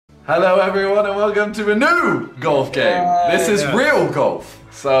Hello everyone and welcome to a new golf game. This is real golf.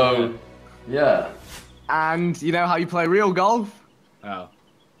 So, yeah. And you know how you play real golf? Oh.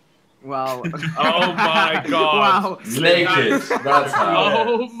 Well. Oh my god. Wow. Naked. That's how.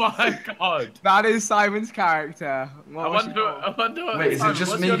 Oh my god. That is Simon's character. I wonder what Wait, is it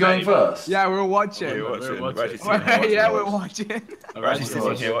just what's me your going name? first? Yeah, we're watching. We're watching. We're We're actually watching. sitting here Yeah, watching. we're watching. We're actually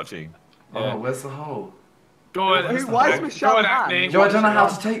sitting here watching. Oh, where's the hole? Go on. Why is Michelle Go on, hand? Acne. Yo, I don't know how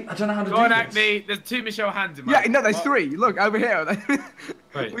to take. I don't know how to Go do on, this. Acne. There's 2 Michelle hands in my Yeah, no, there's 3. Look over here.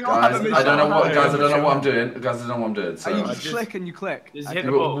 Wait. We all have a Guys, Michelle I don't know what. hand. Guys, I don't know what I'm doing. Guys, I don't know what I'm doing. So. You just click and you click. Just hit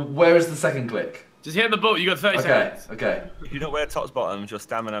the ball. Where is the second click? Just hit the ball. You got 30 Okay. seconds. Okay. If you don't wear tops bottoms, your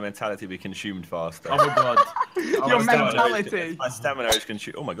stamina mentality will be consumed faster. Oh my god. Your mentality. My stamina is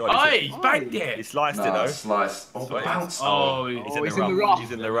consumed. Oh my god. Oh, he's banged He it. sliced it No, though. slice. Oh, Slice. bounce. Oh, He's in the rough.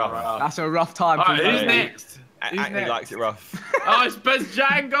 He's in the rough. That's a rough time. Alright, for who's me. next? Who's Acne next? likes it rough. Oh, it's Bez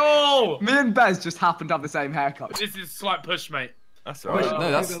Jangle. Me and Bez just happen to have the same haircut. This is slight push, mate. That's Wait, alright.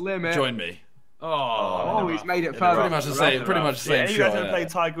 no, that's the limit. join me. Oh, he's made it Yeah, further. Pretty much the same. Pretty much the Yeah, same you guys shot. ever played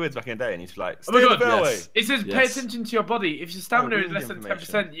Tiger Woods back in the day, and he's like, Oh my "Stay in god, the fairway." yes. It says pay Yes. attention to your body. If your stamina is reading less than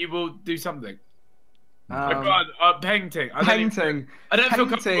information. 10%, you will do something. Um, God, painting. Painting. I don't feel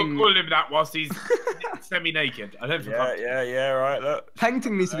comfortable Painting. calling him that whilst he's semi-naked. I don't feel Yeah, comfortable. right. Look.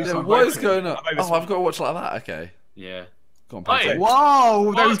 Painting needs to be Yeah, something. what is going on? Maybe Oh, I've got to watch like that. Okay. Yeah. Go on, Oi. Patrick.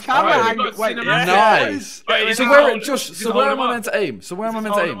 Whoa, those Oh, camera alright, angles. we've got Wait, cinematic. Nice. Wait, is So it where, hold- Josh? is So it where hold am I on? meant to aim? So where am I This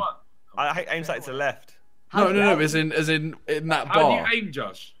meant is to hold aim? on. I aim slightly to the left. No, as in that How bar. do you aim,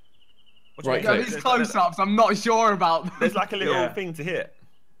 Josh? What do you Right mean? Yeah, click. these close-ups, I'm not sure about. There's like a little Yeah. thing to hit,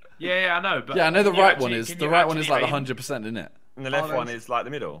 Yeah, I know. But Yeah, I know the can you right actually- one is can the you right one is actually like aim? 100%, isn't it? and the left there's- one is like the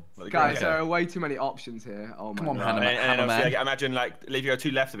middle. Like the Guys, green. there are way too many options here. Oh my Come on, god. Hannah. And man. obviously, imagine like if you go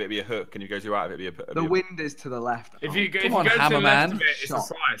to left of it, it'd be a hook, and if you go to right of it, it'd be a. The wind is to the left. If Oh, you go, if Come you on, go to the hammer left man. of it, it's a Shot.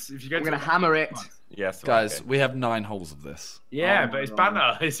 slice. If you go I'm to gonna the hammer it. Yes, Guys, okay. we have 9 holes of this. Yeah, Oh but it's my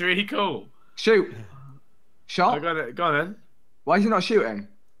banner. It's really cool. Shoot. I Shot? got it. Go on then. Why is he not shooting?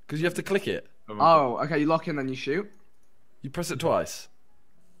 Because you have to click it. Oh, okay, you lock in, then you shoot. You press it twice.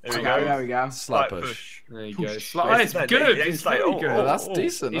 There we Okay, go. there we go. Slight Slight push. There you go. Push. It's like, it's It's good. like- It's very oh, good. Oh, that's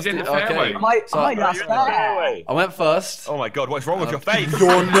decent. He's That's in the okay. fairway. So- that's You're in the fairway. I went first. Oh my god, what's wrong with your face?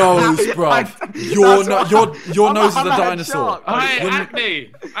 Your nose, bruv. Your nose is a I'm a dinosaur. headshot. Hey,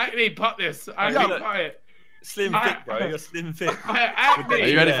 Wouldn't- Acne, putt this. Acne, Yeah. putt it. Slim thick, bro. You're slim thick. Hey, Acne. Are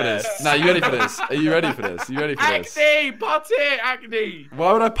you ready for this? No, you ready for this? Are you ready for this? You ready for this? Acne, putt it, Acne.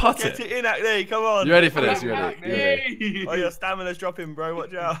 Why would I putt Get it? it in, Acne. Come on. You ready for this? You ready? You ready? Acne. Oh, your stamina's dropping, bro.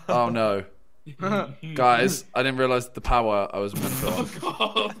 Watch out. Oh no. Guys, I didn't realise the power I was meant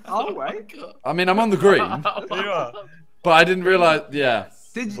for. Oh, wait. I mean, I'm on the green, Here you are. but I didn't realise. Yeah.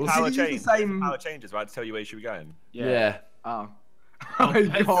 Did you Power use the change. same... Power changes, right? To tell you where you should be going. Yeah. Oh. Oh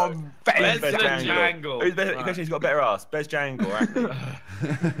my god, Bez Bez. the Jangle. Jangle. Who's better? The question is, he's got a better ass. Bez Jangle, Acne.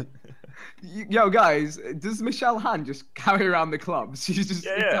 Yo, guys, does Michelle Han just carry around the clubs? She's just...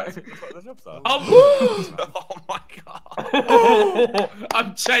 Yeah. That's what the jobs are. Oh, Oh my god.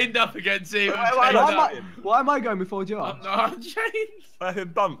 I'm chained up against him. Why I'm am chained I up. not- Why am I going before Josh? I'm chained. I've been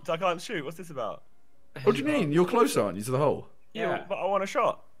bumped. I can't shoot. What's this about? What do you mean? You're closer, aren't you, to the hole? Yeah. But I want a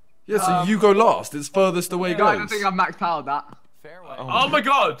shot. Yeah, so you go last. It's furthest away I don't goes. think I've max powered that. Oh my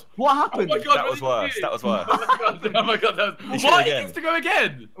god. What Oh happened? my god. That was worse. That was worse. Oh my god. Oh my god. That was... shoot What? He again. needs to go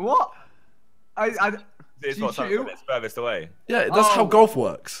again. What? I It's Do you what something shoot? that's furthest away. Yeah, that's how Oh. golf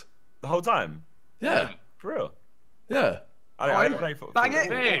works. The whole time. Yeah. For real. Yeah. I don't play football. bang it.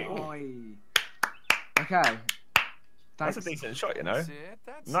 Big. Oi. Okay. That's Thanks. a decent shot, you know.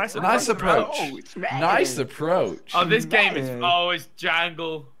 Nice, Nice approach. Oh, it's Nice approach. Oh, this game is. Man. Oh, it's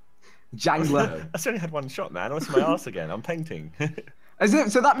Jangle. Jangler. I only had one shot, man. I want to see my ass again. I'm painting. Is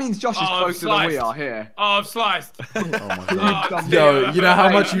it, so that means Josh is Oh, closer than we sliced. are here. Oh, I've sliced. Oh my god. Oh, Yo, you know how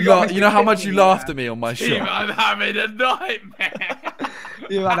much you got you know how much Mr. you King laughed there. at me on my Steve, shot. I'm having a nightmare.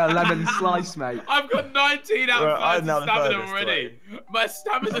 You had a lemon slice, mate. I've got 19 out Well, of I'm 5 now the stamina furthest already. My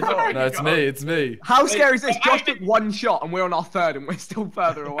stamina's already No, it's gone. me. It's me. How scary is this? I Josh took one shot and we're on our third and we're still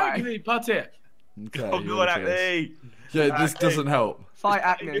further away. Acne, putt it. Okay. Oh, you're God, the first. Acne. Yeah, this doesn't help. Fight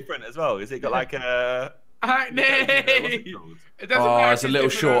Acne acne. different as well. Has it got like a? Acne. What's it called? It doesn't Oh, matter it's a if little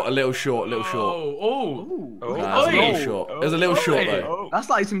different. short, a little short, a little short. Oh, Ooh. Oh. Nah, it's a Oi. little short. It was a little short though. Oh. That's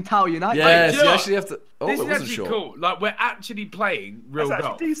like some Tau United. Yes, do you you know actually have to. Oh, this it is wasn't actually short. cool. Like, we're actually playing real That's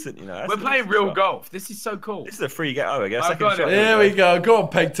golf. actually decent, you know. That's We're a playing decent real shot. golf. This is so cool. This is a free get over, I guess. I've Second got shot. it. Here we go. Go on,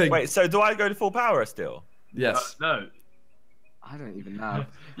 Peg Ting. Wait, so do I go to full power still? Yes. No. I don't even know.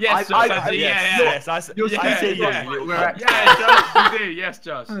 Yes, I- Josh, I- yeah, yes, yeah. yes. I You're I see saying- you, you little We're cunt. at- Yeah, Josh, you do. Yes,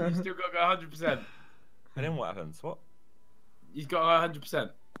 Josh. You still got to go 100%. And then what happens? What? You've got to go 100%.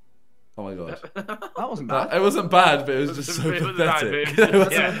 Oh my god. That wasn't bad. It wasn't bad, but it was just so pathetic. It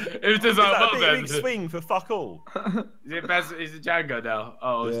was- It was just Is like, that what a big then? swing for fuck all? Is it Django now?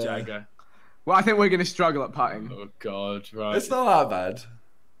 Oh, it's Yeah. Django. Well, I think we're gonna struggle at putting. Oh god, right. It's not that bad.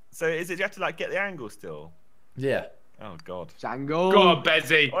 So is it you have to like get the angle still? Yeah. Oh god. Django. Go on,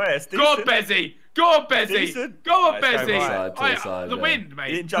 Bezzy. Oh yeah, it's Go on, decent. Bezzy. Go on, Bezzy. Decent. Go on, Right, let's go Bezzy. right. To the side, The yeah. wind, mate.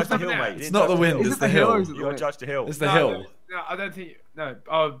 You didn't judge the hill, Something mate. else. You It's didn't not the judge wind, Is it's it the the hill or hill. is it the You got wind? to judge the hill. It's the No, hill. No, I don't think. No.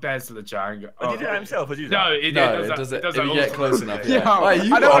 Oh, Bez the Django. Oh, did you do that himself or did you do No, that? it No, does it does it. does If that you get all close the time. enough, Yeah. yeah. Wait,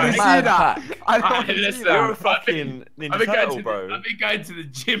 you I don't got wanna a see mad that. pack. I don't Hey, want to see listen, that. You're a fucking Ninja Turtle, bro. I've been going to the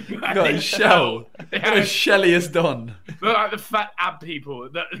gym. You got a shell. You got a shelliest on. Look like the fat ab people.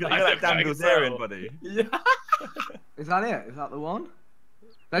 That, You got that damn Bilzerian, buddy. Yeah. Is that it? Is that the one?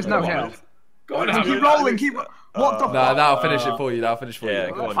 There's no hill. Go on, Keep have Keep it. rolling. Keep. What the No, fuck? that'll finish it for you. That'll finish for Yeah,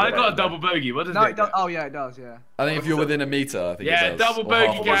 you. go on. I got a double bogey. What does No, it? it does. Oh yeah, it does. Yeah. I think if you're within a meter, I think Yeah, it does. double Or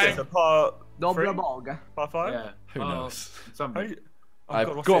bogey, half a gang. meter. It's a par Double three? bog. Par five? Yeah. Who knows? Something.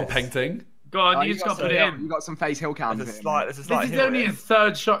 I've got painting. Go on, Oh, you just got to put some it hill- in. You got some face hill cam. There's a hitting. slight, there's a slight This is hill only here. a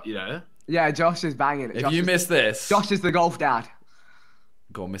third shot, you know. Yeah, Josh is banging it. If Josh you is, miss this, Josh is the golf dad.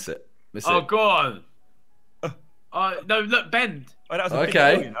 go on, miss it. Miss Oh, it. go on. No, look, bend. Oh, that was a big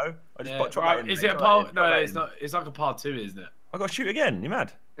Okay. hill, you know? I just Yeah, dropped right. that in. Is mate. it a Drop par? that in, No, drop that it's in. not. It's like a par 2, isn't it? I got to shoot again. You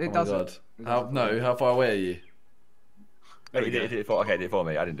mad? It Oh my doesn't. god. How far away are you? Oh, you did it for. Okay, did it for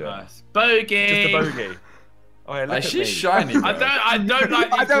me. I didn't do it. Nice. Bogey. Just a bogey. Oh yeah, look at She's me. shiny, bro. I don't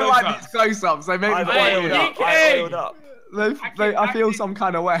like these I don't like close-ups. these close-ups. They make me I've Hey, oiled you up. king! I oiled up. I feel some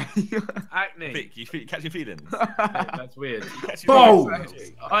kind of way. Acne. Vic, you catch your feelings. That's weird. Catch your Boom!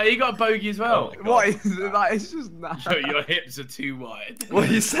 feelings. Oh, you got a bogey as well. Oh, What is it? Like, it's just Yo, your hips are too wide. What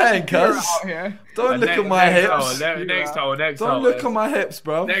are you saying, You're cuz? out here. Don't look at my next hole, hips. next hole, next hole. Don't look at my hips,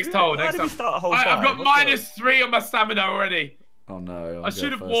 bro. Next hole, Why next did hole. we start a whole I've time? got What's the- -3 on my stamina already. Oh no. I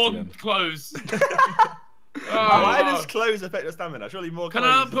should have worn clothes. Why Oh. does clothes affect your stamina? Surely more Can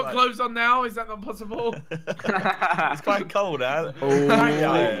clothes. I not is put like- clothes on now? Is that not possible? It's quite cold now. Oh.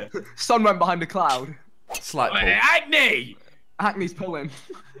 Yeah. Sun went behind a cloud. Slight Hey, pull. acne! Acne's pulling.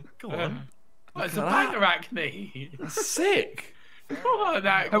 Go on. Oh, it's a Look at that. banger acne. Sick. Come on,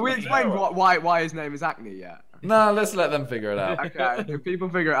 acne. Have we explained why his name is Acne yet? No, let's let them figure it out. Okay, if people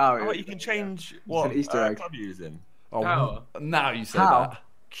figure it out. Oh, wait, you can change what an Easter egg. club you're using. Oh, How? now you say How? that.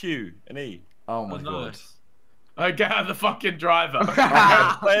 Q and E. Oh my Oh, god. nice. Oh, get out of the fucking driver. Wait,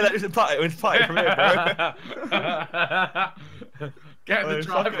 that was a putt. It was putting from here, bro. Get the Oh,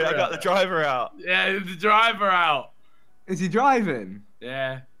 fuck driver it, I got out. the driver out. Yeah, the driver out. Is he driving?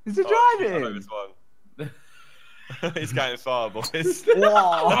 Yeah. Is he Oh, I know driving? this one. He's going far, boys. Whoa.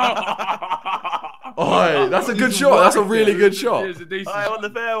 Oh, that's a good shot. That's a really good shot. Here's a decent I on the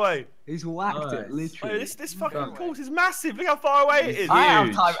fairway. He's whacked Nice. it, Oh, literally. this fucking course is massive. Look how far away it is. I have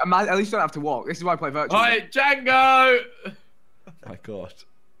huge. time. At least I don't have to walk. This is why I play virtual. Alright, Django! Oh my god.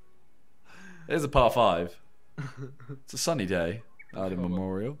 Here's a par 5. It's a sunny day out in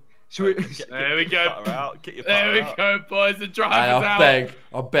Memorial. Should we? There we go. Putter out. Get your There putter we out. go, boys. The Hey, driver's out.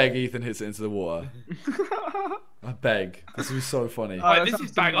 I beg Ethan hits it into the water. I beg. This will be so funny. Wait, that's this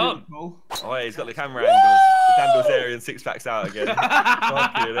is absolutely bang on. beautiful. Oh, yeah, he's got the camera angle. The Dan Bilzerian six packs out again.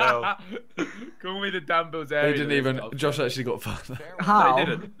 Fucking hell. Call me the dumbbells They area. didn't even. Josh actually got further. How? No, he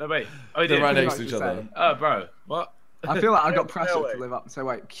didn't. No, wait. Oh, he They're did. right Pretty next to much each the other. same. Oh, bro. What? I feel like I've got pressure Fairway. to live up. So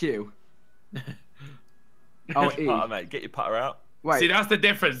wait, Q. Get Oh, your E. putter, mate. Get your putter out. Wait. See, that's the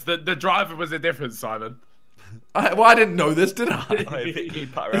difference. The driver was the difference, Simon. I didn't know this, did I? Oh, yeah, Vic, you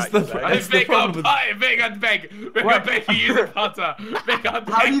putter It's out. the you say. I That's the Vic, I'll problem with- putt it. Vic, I'd beg. Vic, I What? beg you use a putter. Vic, I beg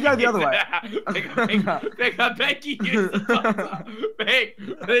How do you go the other way? Vic, I beg you use the putter. Vic,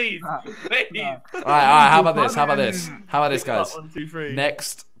 please. Please. Alright, how about this? How about this? How about this, guys? 1, 2, 3.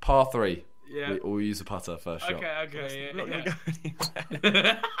 Next par 3. Yeah. We'll use a putter first shot. Okay, I'm not yeah. gonna go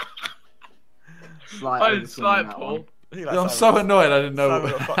anywhere. Slight Oh, overswing slight on that pull. one. I think that's I'm Simon. so annoyed I didn't know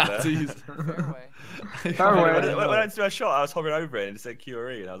Simon got how fucked to there. use Fairway. When I went to a shot, I was hovering over it and it said Q or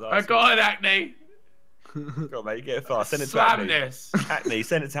E, and I was like, I got an acne. Go on, mate, you get it fast. Send it to Slam Acne. this. Acne,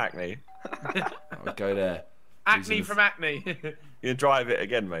 send it to Acne. Oh, go there. Acne Using from the- acne. You're gonna drive it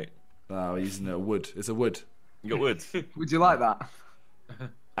again, mate. No, we're using a wood. It's a wood. You got wood. Would you like that?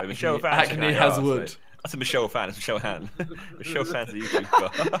 Hey, Michelle fan. Acne has wood. That's a Michelle fan. It's Michelle Han. Michelle fan's a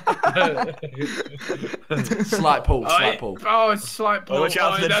YouTuber. Slight pull, slight pull. Oh, it's slight pull. Oh, watch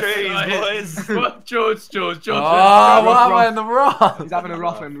out for the that's trees, it. boys. What? George. Oh, why am I in the wrong? He's having a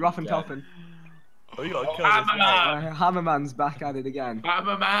rough and toughen. Oh, you got to kill I'm this, a mate. man. Hammerman's back at it again. I'm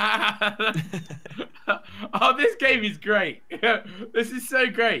a man. Oh, this game is great. This is so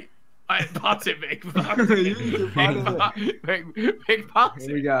great. Putt it, Vic. Putt You need to putt it. Vic, putt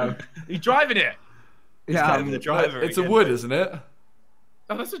Here we it. go. He's driving it. Yeah, The driver It's a again. wood, isn't it?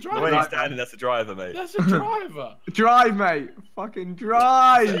 Oh, that's a The way driver. he's standing, that's the driver, mate. That's a driver. drive, mate. Fucking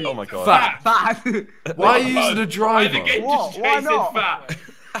drive. Oh my god. Fat. Fat. Why are you using a Why driver? the game What? just Why straight said not? fat?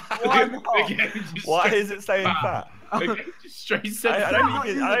 Why The not? game just Why straight is it saying fat? The game just straight said I fat. don't not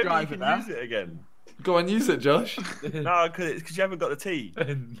think use I the don't driver think you there. can use it again. Go on, use it, Josh. No, because you haven't got the T.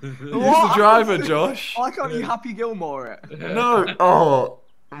 Use the driver, Josh. Why can't you Happy Gilmore it? No. Oh,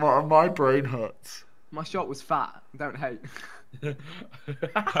 my brain hurts. My shot was fat. Don't hate.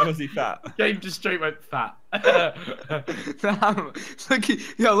 How was he fat? Game just straight went fat. Damn.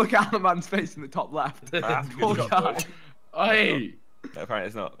 Look at the man's face in the top left. That's a Poor good shot, guy. boys. Hey. No, apparently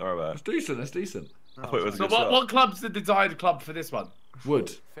it's not. Don't worry about It's it. decent. It's decent. I thought it was a So good shot. what club's the desired club for this one?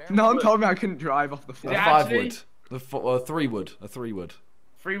 Wood. No one told me I couldn't drive off the floor. A Yeah. 5 actually- wood. A 3 wood. A 3 wood.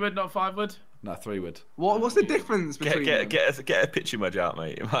 3 wood, not 5 wood? No, 3 wood. What's the difference between them? Get a pitching wedge out,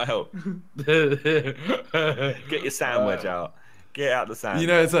 mate. It might help. Get Get your sand wedge out. Get out the sand. You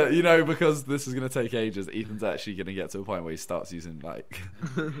know, it's because this is gonna take ages. Ethan's actually gonna get to a point where he starts using like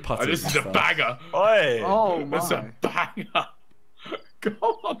putters. Oh, this is and a stuff. banger. Oi! Oh That's a my. banger. Go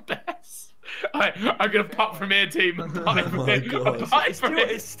on, Bess. I'm gonna putt from here, team. Putt from my here. God. Putt It's from still,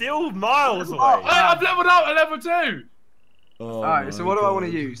 here. it's still miles away. Oh, I've leveled up at level 2. Oh, Alright, so my what do I want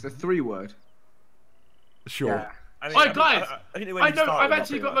to God. use? The 3 word. Sure. Yeah. Oi, guys, I think I know, I've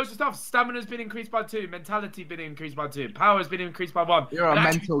actually got loads of stuff. Stamina's been increased by 2. Mentality been increased by 2. Power's been increased by 1. You're a And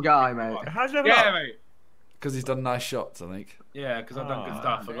mental guy, mate. How'd you level Yeah, up? mate. Because he's done nice shots, I think. Yeah, because I've done good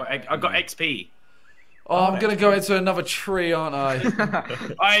Ah, stuff. I got XP. Oh, I'm gonna go into another tree, aren't I?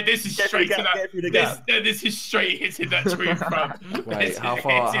 Alright, this is Get through straight the to gap, that. get through the gap. This is straight hitting that tree in front. Wait, This how is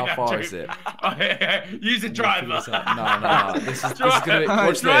far? hitting How that far tree. is it? Use a driver. No. This is gonna be.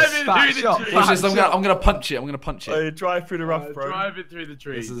 Watch Drive this. it Fat through the shot. tree. Watch this. Fat I'm gonna punch it. I'm gonna punch it. Oh, drive through the rough, bro. Drive it through the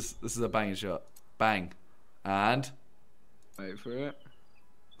tree. This is a banging shot. Bang, and Wait for it.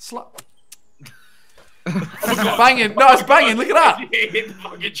 slap. Banging. No, it's banging. Look at that. It hit the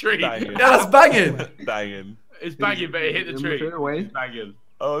fucking tree. Banging. Yeah, that's banging. Banging. It's banging, but it hit the tree. Throw it away. It's banging.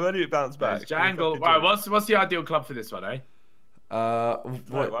 Oh, when did it bounce back? It's Jangle. Right, what's the ideal club for this one, eh? Uh,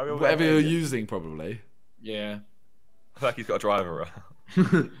 why are we all whatever you're playing it? using, probably. Yeah. I feel like he's got a driver.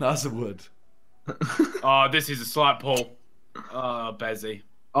 That's a wood. Oh, this is a slight pull. Oh, Bezzy.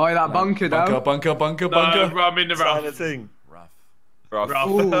 Oh, that bunker, though. Bunker. No, I'm in the Sign the rough. thing. Rough. Rough. Rough.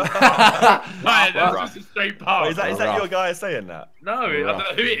 Ooh. Right, that's Rough. just a straight pass. Wait, is that Rough. your guy saying that? No, I don't know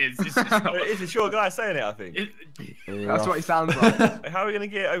who it is. It's just not. It's your guy saying it, I think. That's what he sounds like. How are we going to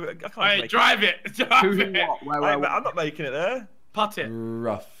get over? I can't Hey, make drive it. Drive Who, it. what? Where, it. where, I'm not making it there. Putt it.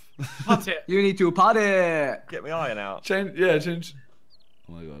 Rough. Putt it. You need to putt it. Get my iron out. Change. Yeah, change.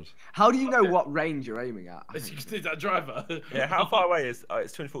 Oh my god. How do you know what range you're aiming at? It's that driver. Yeah, how far away is? Oh,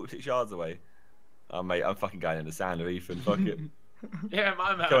 it's 246 yards away. Oh, mate, I'm fucking going in the sand with Ethan. Fuck it. Yeah,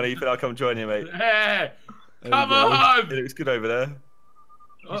 my man. Come on, Ethan. I'll come join you, mate. Hey, There come we go. on. It looks good over there.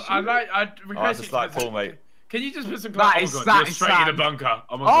 I Oh, request it's a you slight to- pull, mate. Can you just put some That oh is- God, that you're is straight in the sand. bunker.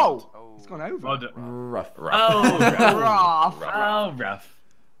 Oh my god. Oh, it's gone over. Well done. Rough. Oh, Rough. Oh, rough.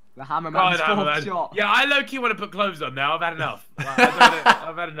 The hammer God, man's Hammer fourth Man. shot. Yeah, I low-key want to put clothes on now. I've had enough.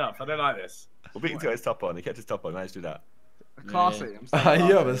 I've had enough. I don't like this. Well, Beaton's got his top on. He kept his top on. Managed to do that. Classy. I'm saying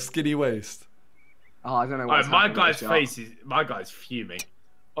You have classy. a skinny waist. Oh, I don't know Oh, what's my happening guy's with the face is. My guy's fuming.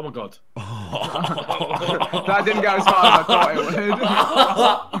 Oh my god. shot. That didn't go as far as I thought it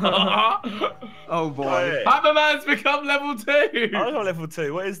would. Oh boy. Hey. Hammer Man's become level 2. I'm on level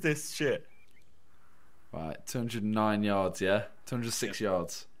 2. What is this shit? Right, 209 yards. Yeah, 206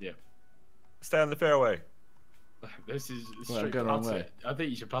 yards. Yeah. Stay on the fairway. This is I'm straight going the wrong putt way. it. I think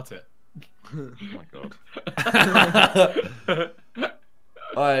you should putt it. Oh my god.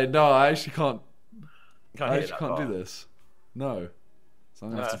 I actually can't. Can't I hit actually that can't far. do this. No. So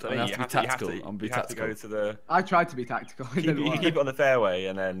I'm No, gonna have that's to, what I I'm mean. gonna have to be tactical. I'm You gonna be have to tactical. go to the. I tried to be tactical. It didn't You work. keep it on the fairway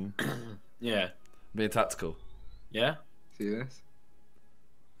and then. Yeah. Being tactical. Yeah? See this?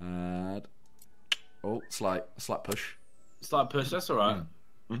 And slight push. Slight push, that's alright.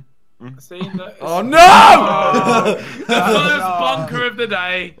 See? Oh no! First bunker of the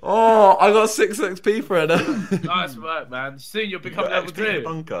day. Oh, I got 6 XP for it. Nice work, man. Soon you'll become Got level XP in the 2.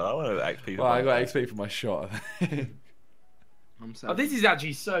 bunker. I want to XP. Well, I got XP for my shot. I'm Oh, this is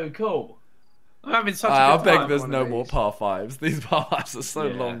actually so cool. I'm having such I a good beg time. there's one no of more these. par 5s. These par 5s are so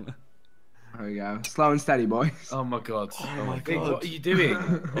Yeah. long. There we go. Slow and steady, boys. Oh my god. Oh my Big, god. what are you doing?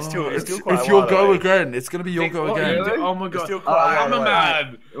 It's still It's quite it's a your while go away. again. It's gonna be your Big, go what are you again. doing? Oh my god. still quite a while Hammer away.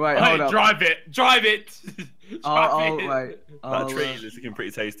 Man. Wait, Hey, hold up. drive it. Drive it. Oh, Travis. wait. That tree is looking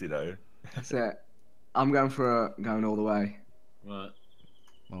pretty tasty though. That's it. I'm going for going all the way. Right.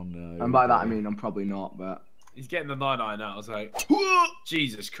 Oh no. And by that I mean I'm probably not, but He's getting the 9-9 out. I was like,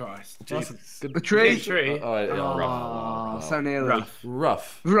 Jesus Christ. Jesus. Good. the tree. Tree. Oh, yeah, Oh, rough. so nearly.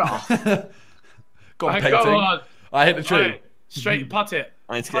 Rough. Rough. Go on, Right, painting. go on. I hit the tree. Right, straight putt it.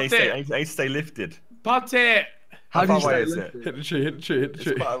 I need to, Putt I it. need to stay lifted. Putt it. How do far you away stay is it? lifted? Hit the tree. Hit the tree. Hit the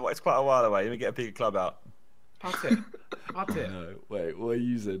tree. It's quite a while away. Let me get a bigger club out. Putt it. Putt it. No, wait. What are you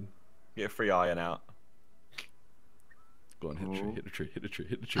using? Get a free iron out. Go on, hit the tree. Hit the tree. Hit the tree.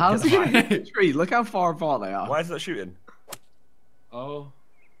 Hit the tree. How's he gonna hit the tree? Look how far apart they are. Why is it not shooting? Oh.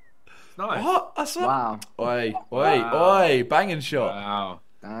 It's nice. What? That's not. Wow. Oi, Wow. oi, banging shot. Wow.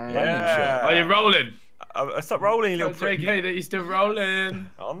 Dang. Yeah. Are you rolling? Stop rolling, you little It's prick. okay that you're still rolling.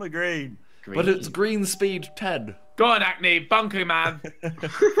 On the green. But it's green speed 10. Go on, Acne. Bunker, man.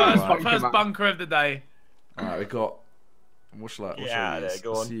 First bunker of the day. Alright, we got. What shall I Yeah, use? there,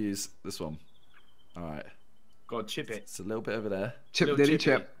 go Let's on. use this one. Alright. Go on, chip it. It's a little bit over there. Chip Little diddy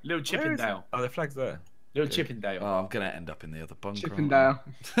chippy. chip. Little Chippendale. Oh, the flag's there. Little Chippendale. Oh, I'm gonna end up in the other bunker. Chippendale.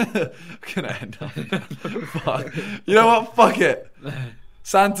 aren't I? I'm gonna end up. Fuck. You know what? Fuck it.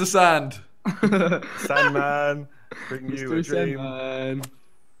 Sand to sand. Sandman, bring you a Mr. dream. Sandman.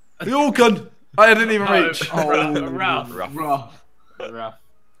 The Orcon. I didn't even reach. Oh, rough. rough. Rough.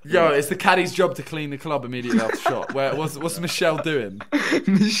 Yo, it's the caddy's job to clean the club immediately after shot. What's Michelle doing?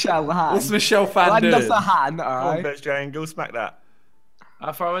 Michelle Han. What's Michelle Fan Lend doing? us a hand, Come on, alright? bitch, Jangle, smack that.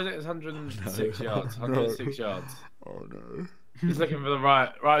 How far was it? It's 106 yards. 106 yards. Oh no. He's looking for the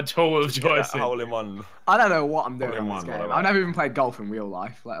right tool of Get choice. that hole in one. I don't know what I'm doing Hole in in this one, game. whatever. I've never even played golf in real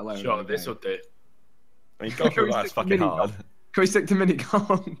life, let alone. Sure, in a this will game. do. I mean, golf that's fucking Mini hard. golf. Can we stick to mini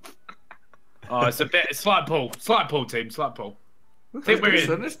golf? Oh, it's a bit slight pull, team, slight pull. Think we're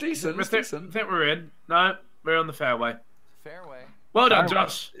in. It's decent. It's decent. Think we're in. No, we're on the fairway. Fairway. Well done,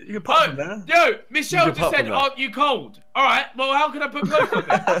 Josh. You can put them there. Yo, Michelle You can just put said, them there. "Aren't you cold?" All right. Well, how can I put clothes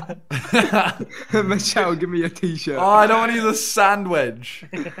on it? Michelle, give me a t-shirt. Oh, I don't want to use a sand wedge.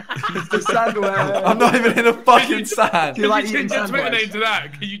 The sandwich. I'm not even in a fucking sand. Do you like Can you eating change your Twitter sandwich? name to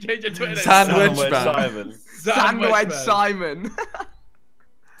that? Can you change your Twitter name? Sandwich Sandwich man. Simon. Sandwich man. Simon.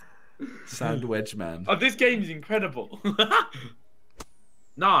 Sand wedge man. Oh, this game is incredible.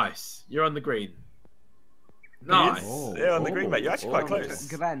 Nice. You're on the green. Nice. Oh. Yeah, on the green, mate. You're actually quite close.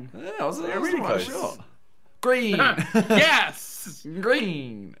 Glenn. Yeah, I was really close. Shot. Green. Yes.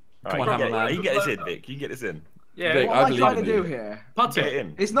 Green. Right, Come on, you Hammer can man. get this in, Vic. You can get this in. Yeah. Vic, What I am I believe trying to in do you. here? Putt Get it it.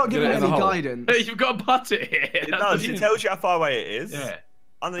 in. It's not Get giving it me in any the hole. guidance. You've got to putt it here. It does. It tells you how far away it is. Yeah.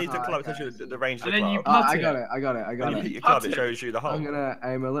 Underneath the Ah, club, it okay. tells you the range of And the then you club. putt I it. got it. I got it. I When got you it. hit your club, Putt it it. shows you the hole. I'm gonna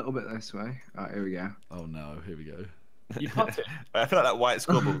aim a little bit this way. Alright, here we go. Oh no, here we go. You putt it. I feel like that white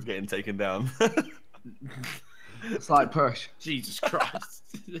scoreboard's getting taken down. Slight push. Jesus Christ.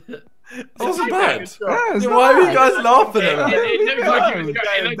 That wasn't bad. Yeah, it's Yeah, not why are you bad. guys laughing at that? It looked like it was going.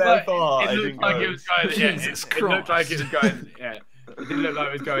 Going It looked bare like far, it it looked didn't like go. it was going. Yeah, Jesus it looked like it was going. Yeah, it didn't look like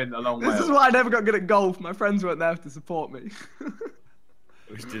it was going a long way. This is why I never got good at golf. My friends weren't there to support me.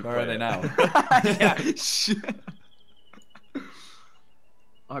 Which did Where are they play now? yeah, shit.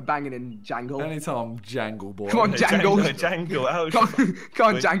 I'm banging in Jangle. Anytime, Jangle boy. Come on, it. Jangle. Jangle. Ouch. Come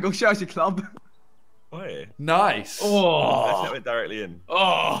on, Jangle. Show us your club. Wait. Nice. Oh, That went directly in.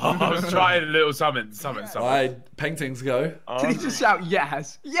 I was trying a little something. Alright, paintings go. Did he just shout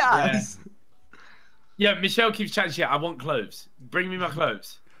yes? Yes! Yeah, Michelle keeps chatting shit. I want clothes. Bring me my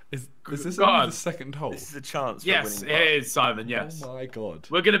clothes. Is this Go only on. the second hole? This is a chance for Yes, a it winning part. is, Simon. Yes, Oh my god.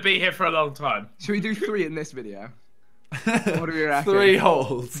 we're gonna be here for a long time. Should we do 3 in this video? What do we reckon? 3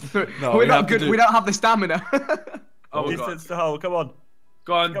 holes. No, We're we not have to good. do- We don't have the stamina. Oh my god. Distance to hole. Come on.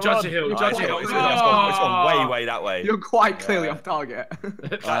 Go on, Come judge on. a hill. Oh, Judge it's a hill. gone- it's gone way that way. You're quite clearly off target.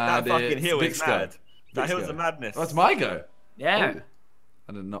 That And fucking it's hill big is square. mad. That Big hill's square. a madness. Oh, it's my go. Yeah. Oh.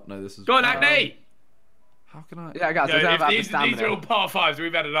 I did not know this was. Go on, Acne. How can I? yeah, guys, Yo, I don't if have the these stamina. are all par fives,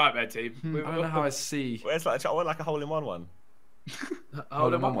 we've had a nightmare, team. I don't know how I see. Where's like I want like a hole in one. Hold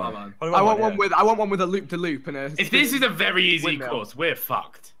on, on, one. one. Hole in I want yeah. one with. I want one with a loop to loop and a. If this is a very easy Windmill. course, we're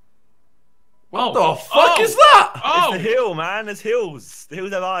fucked. What Oh. the fuck Oh. is that? It's Oh! the hill, man. There's hills. The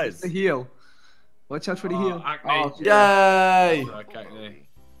hills have eyes. the heel. Watch out for the heel. Acne. shit. Yay! Okay.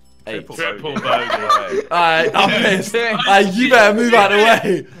 8. Triple bogey. bogey. Alright, I'm pissed. You better move out of the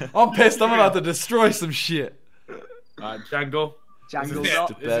way. I'm pissed. I'm about to destroy some shit. Alright, Jangle. This Jangle. is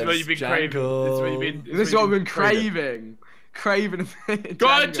Stop. it. This is what you've been craving. This is what you've been. This is what we've been craving. Craving. Go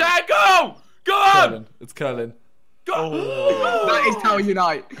on, Jangle! Go on! Curling. It's curling. Oh. That is Tower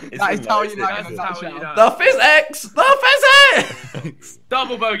Unite. That is in Tower there, Unite in isn't a it? nutshell. The physics! The physics!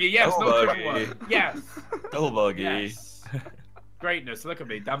 Double bogey, yes, Double not bogey. triple one. Yes. Double bogey. Yes. Greatness, look at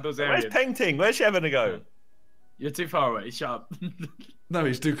me. Dan Where's Bilzerian. painting? Where's she ever gonna go? You're too far away, shut up. No,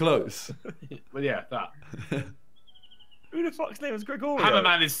 he's too close. Well, yeah, that. Who the fuck's name is Gregorio?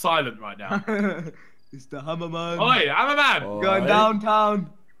 Hammerman is silent right now. It's the Hammerman. Oi, Hammerman! Oh. Going Alright. downtown.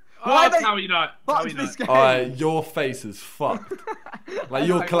 Oh, Why they- Tower Unite. Tower Fuck this Unite. game. Alright, your face is fucked. Like,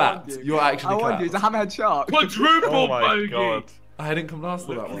 you're I clapped. warned you. You're actually I warned you. It's a clapped. hammerhead shark. Quadruple Oh my bogey. god. I didn't come last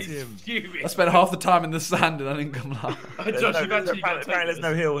to that one. Fuming. I spent half the time in the sand and I didn't come last. Josh, you've actually got to Apparently there's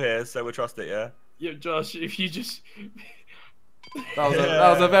no hill here, so we'll trust it, yeah? Yeah, Josh, if you just... That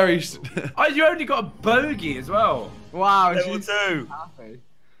was a very... Oh, you only got a bogey as well. Wow, Level she's 2! happy.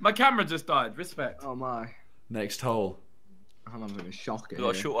 My camera just died. Respect. Oh my. Next hole. Hammerman's gonna shock it. We've got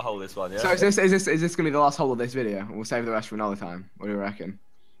a here. shorter hole this one, yeah? So is this gonna be the last hole of this video? We'll save the rest for another time. What do you reckon?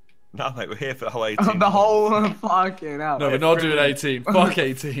 No, mate, we're here for the whole 18. The whole fucking hell. No, we're not doing 18. Fuck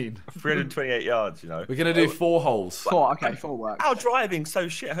 18. 328 yards, you know. We're going to do 4 holes. Four. Okay, full work. Our driving's so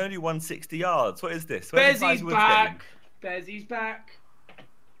shit. I only won 60 yards. What is this? Where's the Bezzy's Size Woods back. Bezzy's back.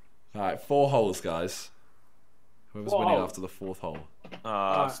 Alright, 4 holes, guys. Whoever's Four winning holes. after the 4th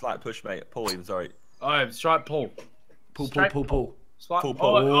hole. Slight push, mate. Pauline, sorry. Oh, strike pull. Pull, pull, Straight pull, pull. Slight Pull,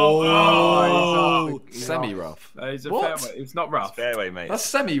 pull. pull. Oh, he's semi-rough. He's a What? fairway. It's not rough. Fairway, mate. That's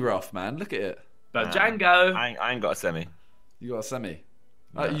semi-rough, man. Look at it. But Nah. Django. I ain't got a semi. You got a semi.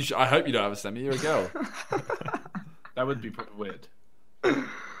 I hope you don't have a semi. You're a girl. That would be pretty weird.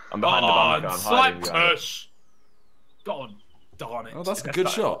 I'm behind the bunker. I'm slight hiding behind it. push. God darn it. Oh, that's a good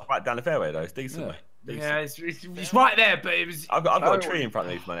shot. Right down the fairway, though. It's decent, Yeah. mate. Decent. Yeah, it's right there, but it was. I've got a tree in front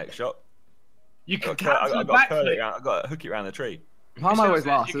of me for my next shot. You can I've got cancel a to curl it backswing. around. I've got to hook it around the tree. Why am I always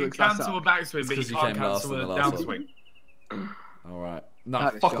last? It You can looks like cancel a that. backswing, but you 'cause you can't came last cancel in a the last downswing. Alright. No,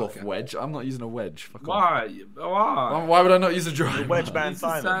 That is fuck off, shocking. wedge. I'm not using a wedge. Fuck off. Why? Why? Why would I not use a driver? The wedge band It's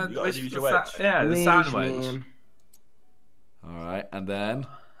the Simon. You got sand- to use the your wedge. Yeah, the sand wedge. Man. Alright, and then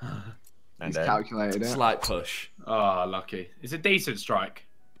And He's then calculated it. slight push. Oh, lucky. It's a decent strike.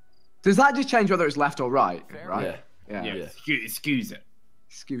 Does that just change whether it's left or right? Right. Yeah. Yeah. Yeah, excuse it.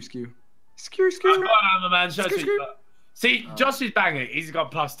 Skew, skew. Skew, Come skew. on, man. Show Scoot, me. scoot. See, Josh is banging. He's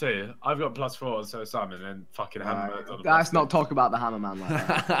got +2. I've got +4, so Simon and fucking Hammerman's on the Let's not +2. talk about the Hammerman like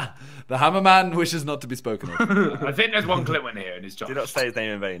that. The Hammerman wishes not to be spoken of. I think there's one clip in here, and it's Josh. do not say his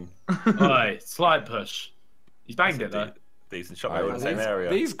name in vain. Oi, slight push. He's banged it though. Decent shot, mate. We're in the same area.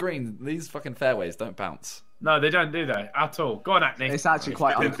 These fucking fairways don't bounce. No, they don't do that at all. Go on, Acne. It's actually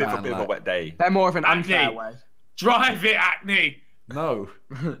quite Bit of unfair. a wet day. They're more of an Acne. unfair way. Drive it, Acne. No.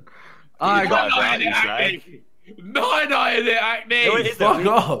 I Drive got it. Nine you Acne. Nine it, Acne. No, it is, Fuck though.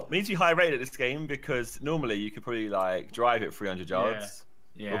 off. Means you high rated this game because normally you could probably like drive it 300 yards.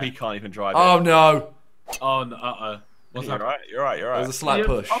 Yeah. But we can't even drive Oh it. no. Oh, no, uh-oh. What's You're that? right. You're right. You're It right. was a slight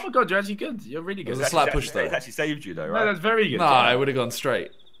push. Oh my god, you're actually good. You're really It good. was a slight push, though. It actually saved you though, No, right? that's very good. No, I would have gone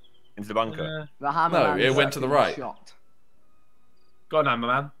straight. Into the bunker. The Hammerman. it went to the right. Shot. Go on,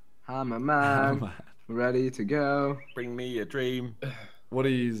 Hammerman. Hammerman. Ready to go. Bring me a dream. What are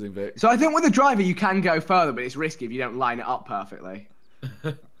you using, Vic? So I think with a driver you can go further, but it's risky if you don't line it up perfectly. I Show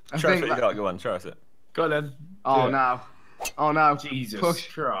us think what you that- got. Go on, show us it. Go on then. Oh Do it. no. Oh no. Jesus Push.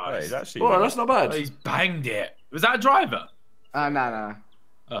 Hey, Christ. it's actually. Oh, that's not Oh, bad. he's banged it. Was that a driver? No.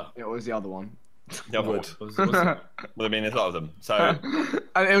 Oh. It was the other one. The other one. Wood. Was Well, I mean, there's a lot of them. So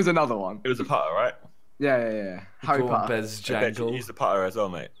And it was another one. it was a putter, right? Yeah. Harry Go on, Potter. Bez I bet you Jangle. used the putter as well,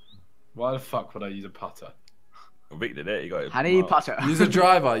 mate. Why the fuck would I use a putter? Vic did it. You got it. Harry marked. Potter. Use a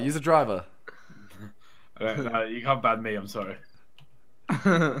driver. Use a driver. No, you can't ban me. I'm sorry.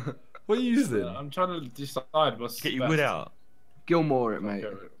 What are you using? I'm trying to decide what's Get your best. wood out. Gilmore it, mate.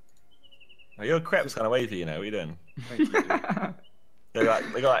 Oh, your crep's kind of wavy, you know. What are you doing? Thank you, dude. They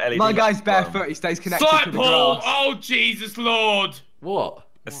got LED. My guy's lights at the bottom. barefoot. He stays connected Slight to the pull! grass. Oh, Jesus Lord! What?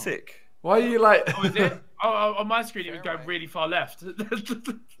 That's sick. Why are you like? Oh, is it? Oh, on my screen it was going really far left.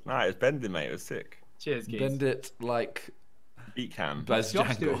 Nah, it was bending, mate. It was sick. Cheers, geez. Bend it like Beat cam. Bez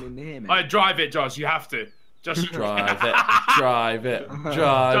Josh doing Jangle. in here, mate. Alright, drive it, Josh. You have to. Just Drive it. Drive it. Drive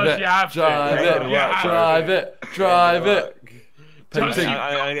Josh, it. you have to. Drive it. You have to. Drive it. Drive it. Josh, Painting.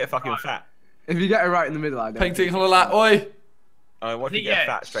 I'm gonna get fucking fat. If you get it right in the middle, I don't. Painting hololat. Oi. I want to think, get yeah,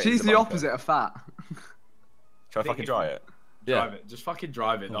 fat straight. She's into the bunker. opposite of fat. Shall I fucking dry it? Drive Yeah. it. Just fucking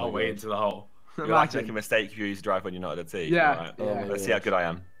drive it the Oh whole my way God. into the hole. You're like to make a Imagine. mistake if you use to drive when you're not at a tee. Yeah, Alright. yeah. Let's see how good I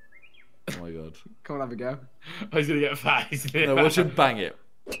am. Oh my god. Come on, have a go. I was gonna get fat, isn't it? No, watch him bang it.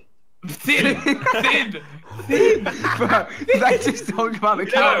 Thin. Bro, they just talk about the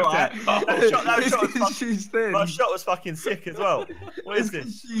character. She's thin. My shot was fucking sick as well. What is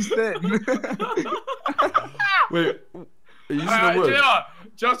this? She's thin. Wait, are you using Alright, a do you wood? know what?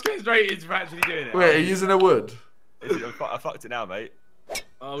 Josh gets ratings for actually doing it. Wait, are you using a wood? I fucked it now, mate.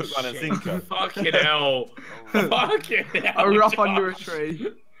 Oh Hook, line, and shit. sinker. Fucking hell. Fucking hell. A rough Josh. under a tree.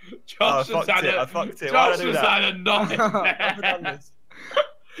 Josh I has fucked had it. a, I fucked it. Why Josh did I do has that? had a nightmare.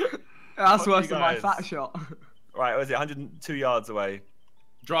 That's Fuck worse you than my guys. fat shot. Right, what is it? 102 yards away.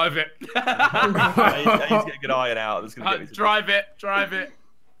 Drive it. I need to get a good iron out. That's gonna get me to Drive it. Drive it.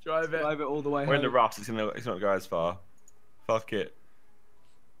 Drive it. Drive it all the way We're in the home. roughs. It's not gonna go as far. Fuck it.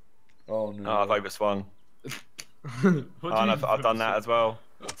 Oh no. Oh, I've overswung. What Oh, do you and I've mean? done that as well.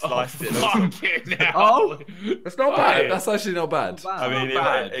 Sliced it. Fucking hell. Oh. That's not bad. That's actually not bad. I mean, Not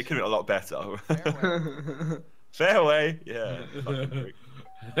bad. it could have been a lot better. Fairway. Yeah. Fucking prick.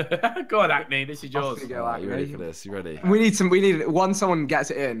 Go on, Acne. This is yours. Off you go, Alright, you ready Acme. for this? You ready? We need once someone gets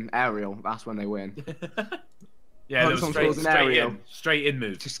it in, aerial, that's when they win. Yeah, Once there was someone scores an aerial. straight in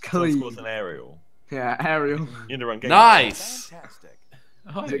move. Just Someone clean. scores an aerial. Yeah, aerial. In the run game. Nice.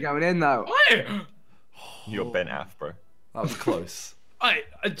 Is it going in though? Oi! You're bent af, bro. That was close. Oi,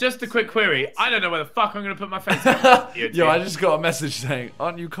 just a quick query. I don't know where the fuck I'm gonna put my face. You Yo, I two. just got a message saying,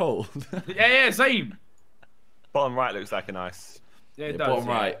 "Aren't you cold?" Yeah, same. Bottom right looks like a nice. Yeah, Yeah, it does, bottom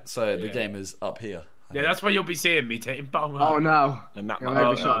yeah. right. So the Yeah. game is up here. Yeah, that's where you'll be seeing me taking bottom right. Oh no. And that You might.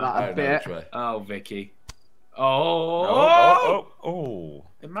 overshot I that a don't know bit. which way. Oh, Vicky. Oh.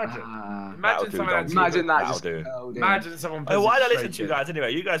 Imagine. Ah. Imagine That'll do, someone that'll actually. Imagine that That'll just. do. Oh, dear. Imagine someone. Oh, why did I puts it listen to you straight guys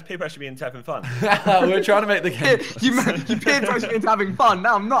anyway? You guys peer pressure me into having fun. We're trying to make the game. You peer pressure me into having fun.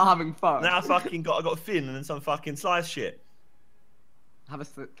 Now I'm not having fun. Now I got thin and then some fucking slice shit. Have a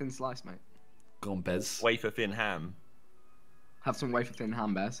thin slice, mate. Go on, Bez. Wafer thin ham. Have some wafer thin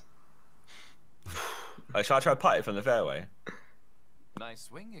ham bears. Shall I try to putt it from the fairway? Nice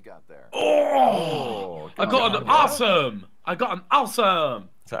swing you got there. Oh, I got an awesome. I got an awesome.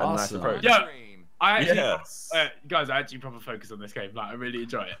 Is that a nice Awesome. approach? Yeah. Green. I actually, Yes. guys, I actually proper focus on this game. Like, I really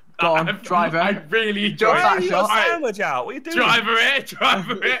enjoy it. Go on, I driver. I really enjoy Fat it. You got a shot. sandwich out. What are you doing? Driver it,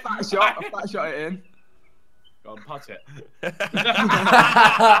 driver it. Fat shot it in. Go on, putt it.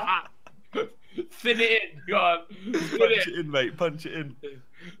 Thin it in. Go on. Thin Punch it it. in, mate. Punch it in.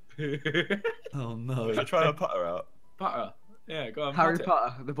 Oh no. Should I try a putter out? Putter. Yeah, go on. Harry putt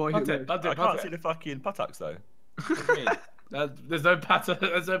Potter, the boy who It. Putt it. lived. Putt I it. can't Putt see it. the fucking puttocks though. What do you mean? There's no patter.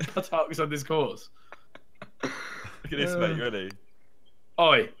 There's no buttocks on this course. Look at this, mate. You ready?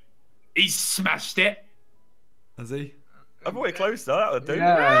 Oi, he smashed it. Has he? I've already close though. That would do.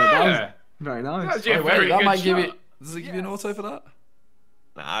 Yeah, that was Yeah. very nice. That's a Oh, very wait, that good might give shot. it. Does it give you an auto for that?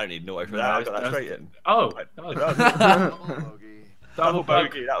 Nah, I don't need no way for No, that. I got that that's- straight in. Oh, Double nice. Bogey. Double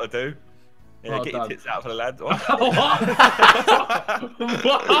bogey. That would do. Yeah, Well get done. your tits out for the lads. what?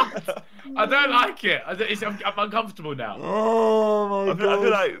 What? I don't like it. I'm uncomfortable now. Oh my I feel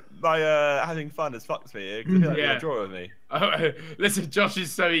like my having fun has fucked me here. 'Cause I feel like you're Yeah. a draw with me. Listen, Josh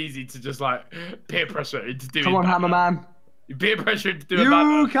is so easy to just like peer pressure into doing. Come on, bad. Hammerman. You peer pressure into doing You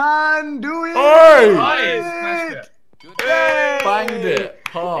bad. can do it. Oi! Nice, smashed it. Banged it.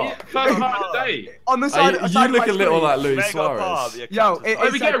 Par. First part of the day. On the Oh, side. you side of look my a little screen. like Luis Mega par, Suarez. but you Yo, can't it-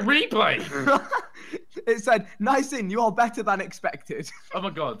 Oh, we said- get a replay. It said, "Nice in. You are better than expected." Oh my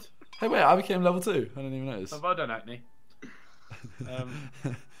god. Hey, wait, I became level 2. I didn't even notice. Well done, Acne.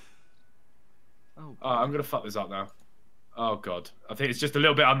 Oh, Oh, I'm gonna fuck this up now. Oh god, I think it's just a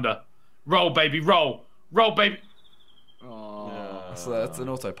little bit under. Roll, baby, roll, roll, baby. oh. So that's an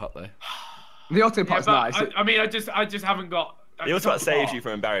auto putt though. The auto Yeah, putt's but nice. I mean, I just haven't got. He also it's saves not you from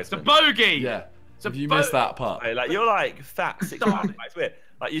It's a embarrassment. bogey. Yeah. It's a If you bo- miss that putt. Hey, like you're like fat 6 Stop. pack. It's weird.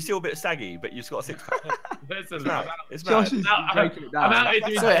 Like you're still a bit saggy, but you've got a 6 pack. Listen, It's mad. I'm It's Josh mad. is out- breaking it I'm down. out here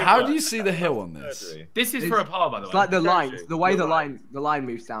doing So wait, that how work. do you see the hill on this? Surgery. This is for a par, by the way. It's like the line, Surgery. the way You're the right. line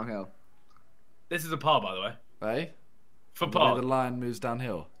moves downhill. This is a par, by the way. Hey? For The way par. the line moves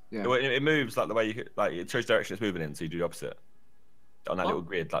downhill. Yeah. It moves like the way you like. It shows direction it's moving in, so you do the opposite. On that What? little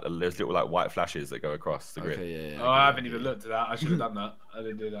grid, like there's little like white flashes that go across the grid. Okay, yeah. Oh, I haven't even looked at that. I should have done that. I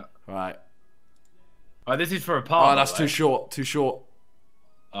didn't do that. Right. Oh, this is for a par. Oh, that's too short. Too short.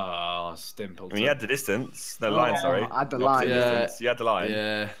 Oh, Stimple. I mean, you had the distance, no line. Sorry, I had the The opposite line. Yeah. distance. You had the line.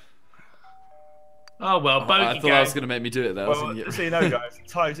 Yeah. Oh well, bogey I thought game. I was gonna make me do it though. I was Well, gonna get- just so you know, guys,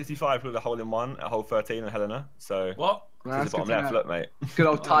 Tiger 65 with a hole in one at hole 13 at Helena. So What? Well, to that's the bottom good to left, know. look, mate. Good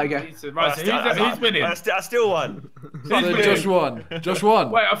old Tiger. Right, so who's winning? I still won. So winning? Josh won. Josh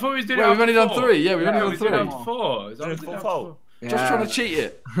won. Wait, I thought we was doing Wait, it we've only done after 3. Yeah, we've Yeah, only We done did it 3. after 4. Is that Doing what we full did after fault. 4? Just trying to cheat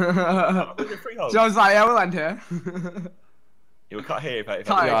it. Look at free hole. John's like, yeah, we'll end here. He would cut here if I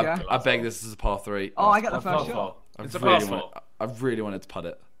Tired, Yeah, yeah? I beg this is a par 3. Oh, I get the Par first shot. four. It's a really par four. I really wanted to putt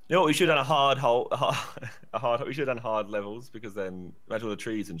it. You know what? We should have done a hard hole. We should have done hard levels because then imagine all the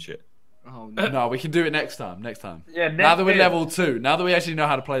trees and shit. Oh, no. No, we can do it next time. Next time. Yeah, Now that we're next level 2, now that we actually know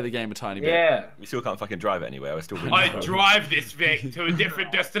how to play the game a tiny bit. Yeah. We still can't fucking drive it anywhere. We're still really I slow. drive this Vic to a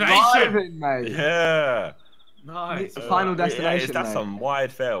different destination. Driving, mate. Yeah. Nice. The final Yeah, destination, that's mate. some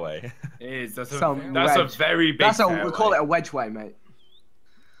wide fairway. It is. That's a Some that's a wedge. very big. That's a, fairway. we call it a wedgeway, mate.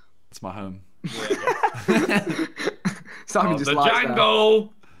 It's my home. Simon Oh, just the likes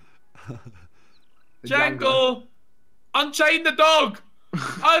jangle. that. The Jangle. Unchain the dog.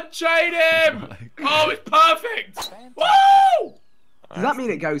 Unchain him. Oh, it's perfect. Woo! Does that mean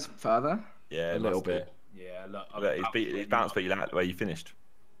it goes further? Yeah, A it little must do. bit. Yeah, look. Look, he's bounced, but you landed where you finished.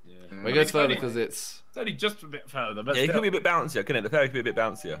 Well, it goes further because it's... It's only just a bit further, but Yeah, it still. could be a bit bouncier, couldn't it? The fairway could be a bit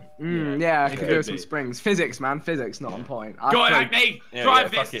bouncier. Yeah, I could could do with some be. springs. Physics, man. Physics, not on point. Go on, Acme. Yeah,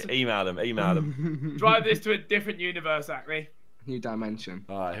 Drive fuck this. it. Email them. Email them. Drive this to a different universe, Acme. New dimension.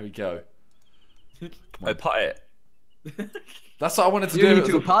 Alright, here we go. Oh, putt it. That's what I wanted to You do. need It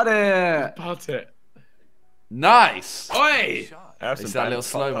to was a- putt it. Part it. Nice! Oi! Shot. Have You some see that bad little putt.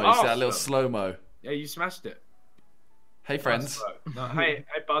 slow-mo? You see that little Awesome. slow-mo? Yeah, you smashed it. Hey, friends. No, hey,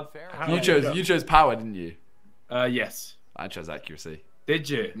 bud. Fairway. You chose power, didn't you? Yes. I chose accuracy. Did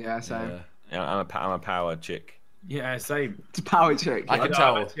you? Yeah, same. Yeah. Yeah, I'm a power chick. Yeah, same. It's a power trick. I Yeah. can know,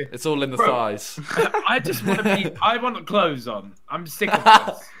 tell. but- It's all in the Bro. thighs. I just want to be. I want clothes on. I'm sick of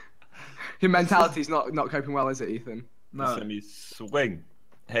this. Your mentality's not coping well, is it, Ethan? It's No. gonna be swing.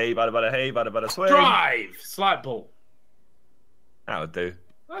 Hey, bada, hey, bada, swing. Drive. Slight ball. That would do.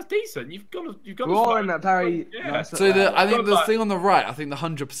 That's decent. You've got to. We're all in that very Yeah. nice. So I think the Like- thing on the right, I think the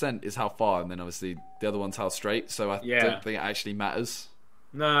 100% is how far, and then obviously the other one's how straight. So I Yeah. don't think it actually matters.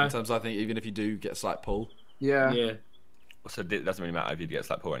 No. In terms, I think even if you do get a slight pull, Yeah. Yeah. So it doesn't really matter if you get a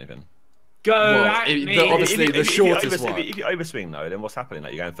slap pull or anything. Go, Well, Acme. obviously the shortest one. If you overswing though, then what's happening?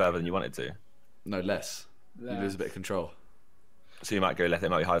 Like you're going further than you wanted to. no less. You lose a bit of control. So you might go left. It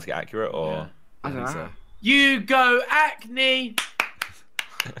might be hard to get accurate, or Yeah. I don't know. So, You go, Acne.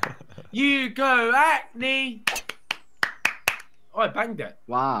 You go, Acne. Oh, I banged it.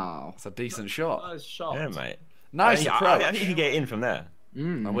 Wow. it's a decent shot. Nice shot. yeah, mate. Nice I approach. think you can get in from there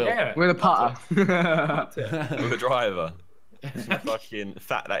Mm. I will. Yeah. With a putter. with a driver. Fucking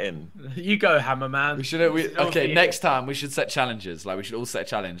fat that in. You go, Hammer Man. We should. Still Okay, here. next time we should set challenges. Like we should all set a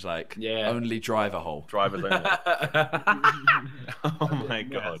challenge. Like Yeah. only drive a hole. Drivers only. Oh my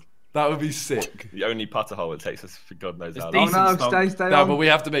god. That would be sick. The only putter hole it takes us for God knows It's how Oh long. decent. no, Stomp. stay No, on. but we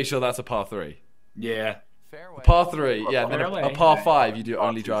have to make sure that's a par 3. Yeah. Fairway. Par 3, yeah. And then Fairway. a par 5, you do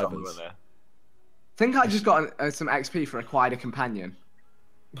only Something drivers. there. I think I just got some XP for acquired a companion.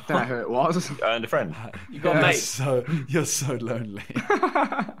 Don't know who it was. And a friend. You got You're mate. you're so lonely.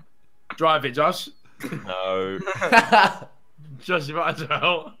 Drive it, Josh. No. Josh, you might as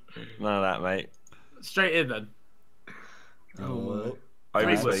well. None of that, mate. Straight in then. Oh,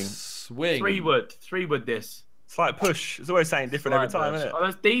 Overswing. swing. 3 wood this. Slight push. It's always something different every time, isn't it? Oh,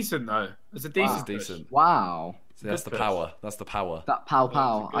 that's decent though. That's a decent. That's push. decent. Wow. See, that's the Good power. That's the power. That pow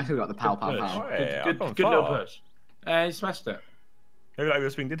pow. I could have got the pow pow Good push. pow. Yeah, I've gone Good little far. push. You smashed it. Maybe that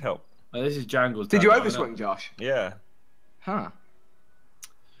overswing did help. Oh, this is Jangle's. Did you turn now, isn't overswing, Josh? Yeah. Huh.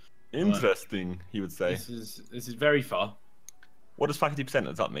 Interesting, he would it? say. This is very far. What does 50%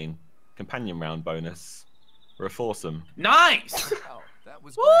 does that mean? Companion round bonus. Or a foursome. Nice. Wow, that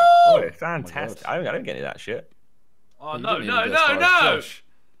was Woo! great. Oh, fantastic. I don't get any of that shit. Oh You no didn't no even go as no far as no! Josh.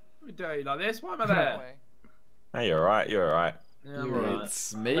 We do you like this? Why am I there? Fairway. Hey, you're alright, you're alright. Yeah, I'm alright.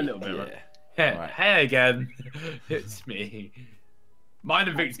 It's me. A little bit, Yeah. right. Hey, Right. hey again. It's me. Mine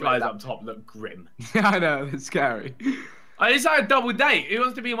and Vic's guys up top look grim. Yeah, I know. It's scary. Oh, it's like a double date. Who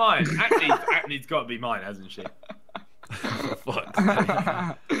wants to be mine? Acne's got to be mine, hasn't she? Fuck.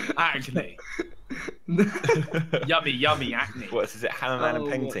 Acne. Yummy acne. What is it? Hammerman Oh,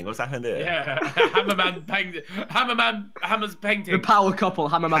 and painting? What's happened here? Yeah, Hammer's painting. The power couple,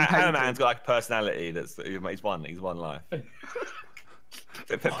 Hammerman painting. Hammerman's got like a personality he's one life.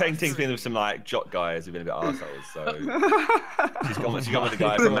 Painting's been with some like jock guys who've been a bit arseholes, so she's gone with the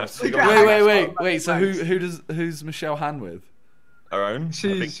guy from Wait. So who's Michelle Han with? her own. I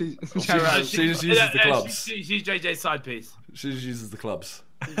think. She just uses the clubs. She's JJ's side piece. She just uses the clubs.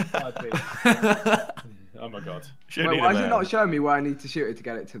 Side piece. Oh my god. Shouldn't Wait, be why the is it man. not showing me where I need to shoot it to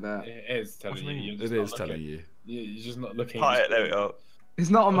get it to the... It is telling you. You're just It not is telling looking. you. You're just not looking. Hi, there we go. It's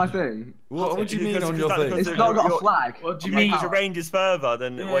not on my thing. What do you mean Because- on your because thing? It's Because not got a you're- flag. What do you on my mean? Because power. your range is further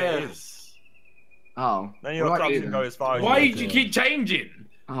than what it Yeah. is. Oh. Then your What do I clubs do can then? go as far as Why you do you want keep changing?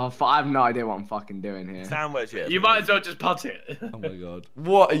 Oh, I have no idea what I'm fucking doing here. Sandwich it. You might as well just punt it. Oh my god.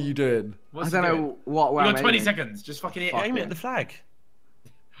 What are you doing? I don't know what. You Where got I'm 20 aiming. seconds. Just fucking hit it. Aim it at the flag.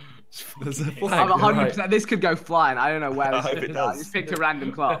 There's a I'm flag. 100%. Right. This could go flying. I don't know where. I This hope could it go. I does. just picked a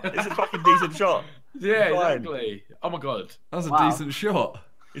random club. It's a fucking decent shot. Yeah, Fine. exactly. Oh my god. That was a Wow. decent shot.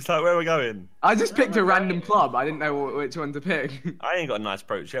 It's like, where are we going? I just picked a random club. I didn't know which one to pick. I ain't got a nice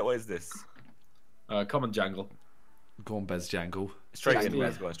approach yet. What is this? Come on, Jangle. Go on, Bez Jangle. Straight in, Jangle.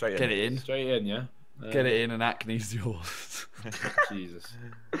 Wes. Go on, straight in. Get it in. Straight in, yeah. Get it in, and Acne's yours. Jesus.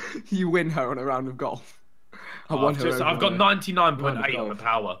 You win her on a round of golf. I won her. over I've got on a- 99.8 on the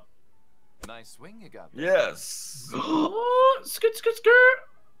power. Nice swing you got there. Yes. Oh, skit.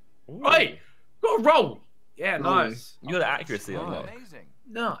 Hey, got a roll. Yeah, nice. You got the accuracy on that. Amazing.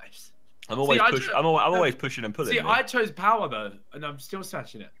 Nice. I'm always I push. ju- I'm always pushing and pulling. See, me. I chose power though, and I'm still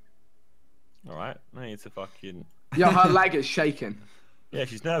smashing it. All right. No need to fucking. Yeah, her leg is shaking. Yeah,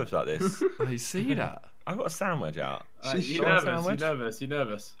 she's nervous about this. Oh, you see that? I've got a sandwich out. She's You're short nervous. You're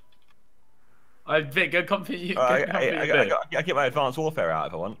nervous. Vic, go confident. You. I Vic. get my advanced warfare out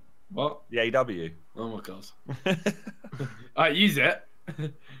if I want. What? The AW. Oh my god. Alright, use it.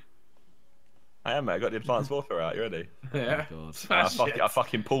 I am, mate. I got the advanced warfare out. You ready? Yeah. God. I Smash it.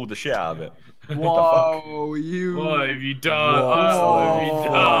 fucking pulled the shit out of it. Whoa, you. What have you done? What? What have you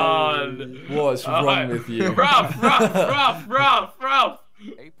done? What's wrong with you? Rough.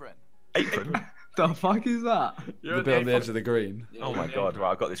 Apron. Apron. The fuck is that? You're The an bit on the apron. edge of the green. Oh my god.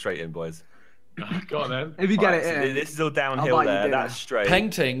 Right, I've got this straight in, boys. Go on then. If you get Right, it so in, this is all I'll downhill buy you there. dinner. That's straight.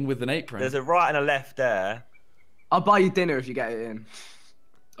 Painting with an apron. There's a right and a left there. I'll buy you dinner if you get it in.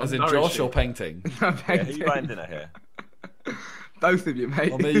 As in Norwich Josh City. or painting? Yeah, who you buying dinner here? Both of you,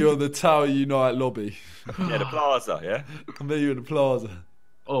 mate. I'll meet you on the Tower Unite lobby. Yeah, the plaza, yeah? I'll meet you in the plaza.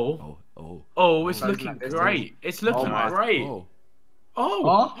 Oh, it's Sounds looking like this, great. It's looking my- great. Oh.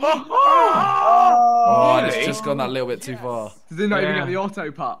 Oh. Oh, and Really? it's just gone that little bit too far. Does it not even Yeah. get the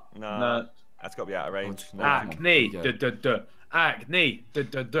auto part? No, No. that's got to be out of range. No. Acne. Yeah. Acne.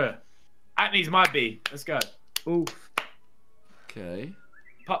 Acne's my B. Let's go. Ooh. Okay.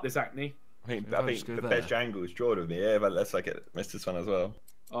 Pop this acne. I think just go the there. best jangle is drawn with me, yeah, but let's miss this one as well.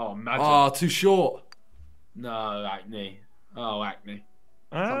 Oh, imagine. Oh, too short. No, acne. Oh, acne.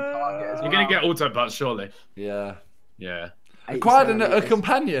 target as You're gonna get auto putt, surely. Yeah. Yeah. Acquired a 87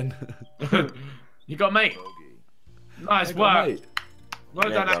 companion. You got mate. Bogey. Nice I got work. mate. Well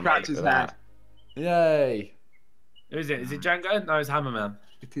Yeah, done, got acne. Scratch his head. Yay. Who is it? Is it Django? No, it's Hammerman.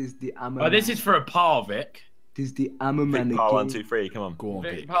 It is the Ammer. Oh, this is for a par, Vic. It is the Ammerman. Big par 1, 2, 3. Come on. Go on,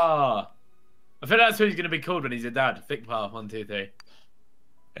 Vic Vic. Par. I feel that's who he's gonna be called when he's a dad. Vic Par, 1, 2, 3.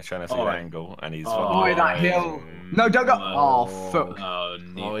 He's trying to see Oh, the right. angle, and he's. Oh, Oh, that hill. No, don't go. Oh, fuck. Oh,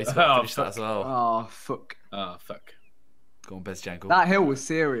 Oh, he's fuck. got to finish that as well. Oh, fuck. Oh, fuck. Go on, Bez Jangle. That hill was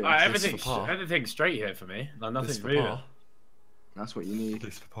serious. Alright, This is everything's, for par. everything's straight here for me. Like, Liz nothing's for moving. par. That's what you need.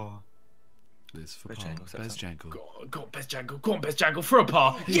 Liz for par. Liz for Bez par. Jangle, Bez step Jangle. Go on, Best Jangle. Go on, Best Jangle for a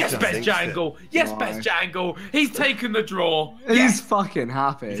par. Yes, does. Best Thinks it. Jangle. Yes, Nice. Best Jangle. He's taken the draw. He's fucking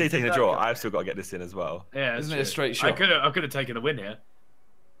happy. He's taking a draw. I've still got to get this in as well. Yeah, Isn't that's it a true. straight shot? I could have taken the win here.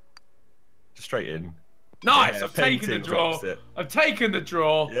 Just straight in. Nice. Yeah, I've taken the painting draw. drops it. I've taken the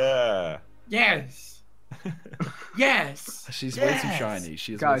draw. Yeah. Yes. Yes. She's way too Yes. shiny.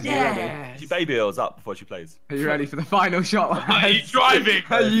 She is Guys, way you too ready? Yes. She baby oils up before she plays. Are you ready for the final shot? Are you driving?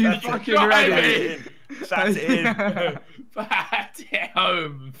 Are you Are fucking driving? ready? Fat it in. Fat it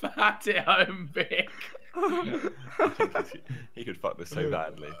home. Fat it home, Vic. He could fuck this so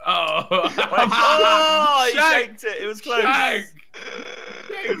badly. Oh. Oh, he Shank. shanked it. It was close. Shank.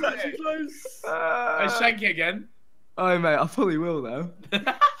 It was actually close. I shank it again. Oh, mate, I fully will, though.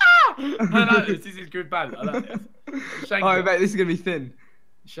 I like this. This is good band. I like this. Shank Oh, it. mate, this is going to be thin.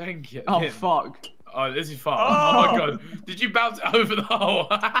 Shank it. Oh, again. fuck. Oh, this is far. Oh. my god. Did you bounce it over the hole?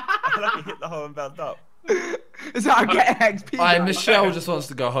 I like he hit the hole and bounced up. Is that I'm getting XP? Aye, now. Michelle just wants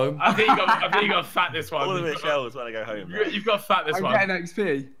to go home. I think you got fat this one. All of it shells when I go home. You've got fat this I'm one. getting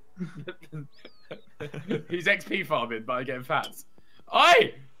XP. He's XP farming by getting fats.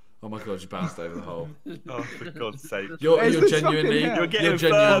 Oi! Oh my god, you bounced over the hole. Oh, for God's sake. You're It's the genuinely. fucking You're getting You're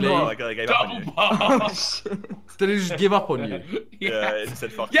further. genuinely. I gave up on Double you. bar. Oh, shit. Did he just give up on you? Yeah, it just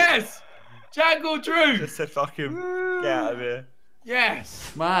said fuck Yes! Jangle It Drew! just said fuck him. Get out of here.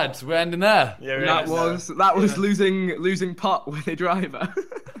 Yes! Mad, we're ending there. Yeah, we're That in it was losing putt with a driver.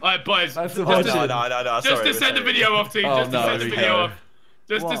 Alright, boys. That's the just watch to, it. now. No. just Sorry, to send the video off, team. Oh, Just to no, send the here we video go. off.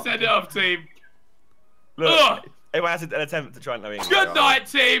 Just to What? send it off, team. Look, Ugh. everyone has an attempt to try and. Good night,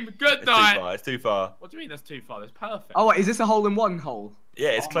 team. Good It's too night. far. It's too far. What do you mean that's too far? That's perfect. Oh, wait, is this a hole in one hole? Yeah,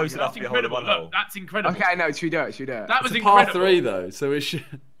 it's close enough That's to be a hole in incredible. one hole. Look, that's incredible. Okay, no, should we do it? Should we do it? That was It's a par incredible. 3 though, so it should.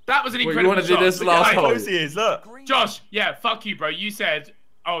 That was an Wait, you incredible wanna do shot. this Look last at How hole? close he is, look. Josh, yeah, fuck you, bro. You said,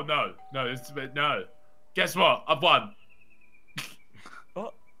 oh no, no. Guess what? I've won.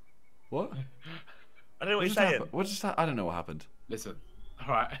 What? What? I don't know what What you're just saying. happened? What just happened? I don't know what happened. Listen,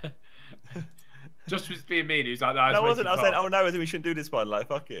 all right. Josh was being mean. He was like, no, No, I wasn't. I was saying, oh no, I think we shouldn't do this one. Like,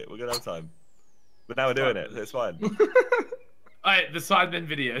 fuck it. We're going to have time. But now we're doing it, so it's fine. Alright, the Sidemen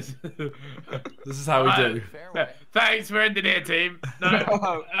videos. This is how we do. Thanks for ending here, team.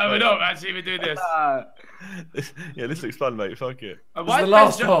 No, we're not actually. We're doing this. Yeah, this looks fun, mate. Fuck it. This is the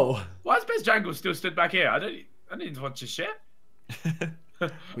last hole. Why is Best Jangle still stood back here? I didn't want your shit.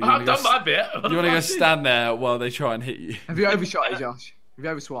 wanna I've go done my bit. You want to go stand there while they try and hit you? Have you overshot it, Josh? Have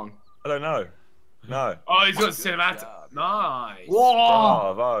you overswung? I don't know. No. Oh, he's got cinematic. Nice.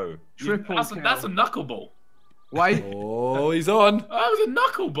 Whoa! Bravo. Triple That's kill. a knuckleball. Wait. Oh, he's on. That was a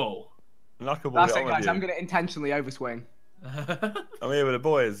knuckleball. Knuckleball. That's get it, on guys. with I'm you. going to intentionally overswing. I'm here with the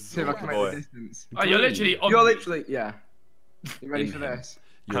boys. See if I can make Boy. the distance. Oh, you're literally on. You're literally, yeah. You ready In for him. this?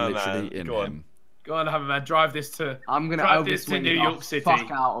 You're Oh, literally man, in go on. him. Go on, Hammerman. Drive this to. I'm going to Drive this to overswing New the York City. fuck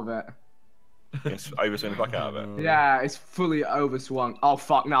out of it. Just overswing the fuck out of it. Yeah, it's fully overswung. Oh,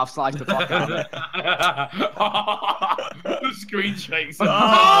 fuck, now I've sliced the fuck out of it. The screen shakes.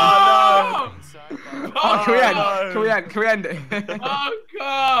 Oh, Oh, can we end? no. Can we end? Can we end it? Oh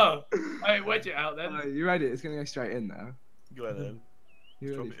god! Hey, wedge it out then. Oh, you ready? It's going to go straight in, though. Go on then.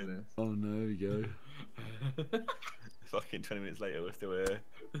 You Drop ready it for in. this? Oh no, we go. Fucking 20 minutes later, we're still here.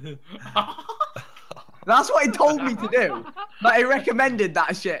 That's what he told me to do. Like, he recommended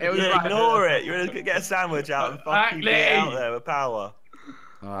that shit. It was Yeah, like, ignore it. You're gonna get a sandwich out and fucking get it out there with power.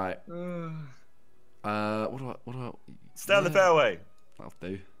 All right. What do I? Stay on the fairway. That'll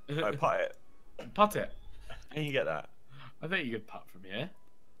do. Right, putt it. Putt it. Can you get that? I think you could putt from here.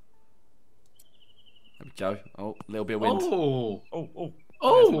 There we go. Oh, a little bit of wind. Oh. Oh, oh.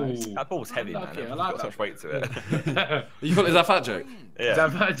 Oh. That ball's heavy, man. Unlucky, I It's like got so that. much weight to it. You got is that fat joke?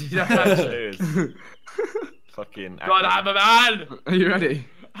 Yeah. Is It is. Fucking. God, Hammerman! Are you ready?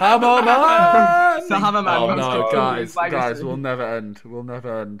 Hammerman! So Hammerman Oh wants to no, continue guys, his legacy. guys, we'll never end. We'll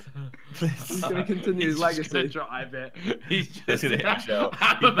never end. He's going to continue his He's just gonna legacy. drive it. He's just He's gonna hit Michelle.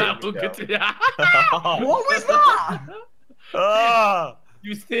 Hammerman will He's gonna continue. What was that? Ah!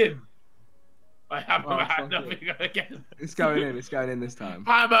 You thin. I Hammerman, fuck nothing again. It's going in. It's going in this time.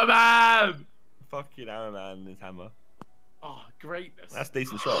 Hammerman! Fucking Hammerman and his hammer. Oh, greatness. That's a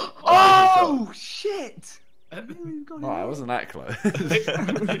decent shot. Oh, shit! Oh, I wasn't that close. He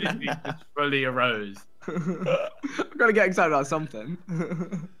just fully arose. I've got to get excited about something.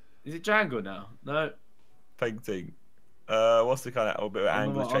 Is it Jangle now? No. Painting. What's the kind of bit of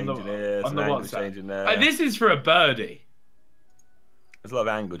angles changing here? Some angles changing there. This is for a birdie. There's a lot of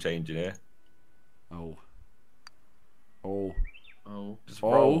angle changing here. Oh. Oh. Oh. Just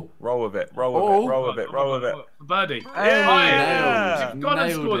Oh. roll with it, roll Oh. with it, roll with it. Birdie. Yeah! You've got to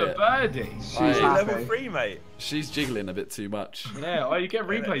Nailed score it. the birdie. She's Hey, Level happy. 3, mate. She's jiggling a bit too much. Yeah, oh, you get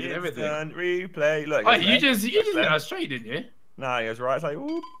replays and everything. Instant replay. Look. Oh, it goes you left, just goes hit left. that straight, didn't you? No, he goes right. It's like,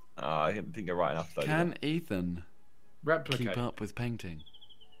 whoop. Oh, I didn't go right enough though. Can Ethan Replicate. keep up with painting?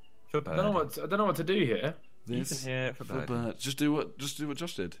 For I don't know what to do here. This here for for bird. bird. Just do what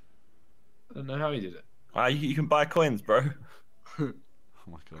Josh did. I don't know how he did it. You can buy coins, bro. Oh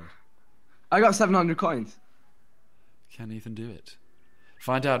my god. I got 700 coins. Can Ethan do it?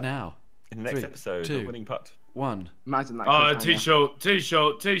 Find out now. In the next 3, episode, 2, the winning putt. 1. Imagine that. Oh, cliffhanger. too short, too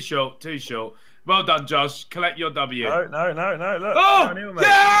short, too short, too short. Well done, Josh. Collect your W. No. Look. Oh, Downhill, mate.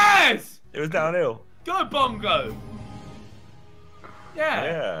 yes! It was downhill. Go, Bongo. Yeah.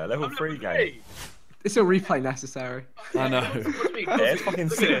 Yeah, level I'm 3 level game. 3. It's a replay necessary. I know. Yeah, it's fucking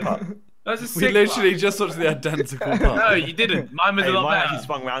Look at sick it. putt. That's a We sick literally one. just watched the identical part. No, you didn't. Mine was Hey, a lot mine actually better.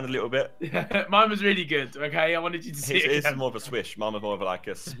 swung around a little bit. Mine was really good. Okay, I wanted you to see His it is again. more of a swish. Mine was more of like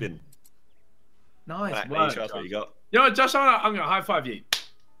a spin. Nice Right, work. that's what you got. You know what, Josh? I'm gonna high five you.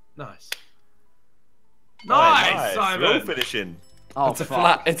 Nice. Nice, We're all Simon. finishing. Oh, It's a fuck.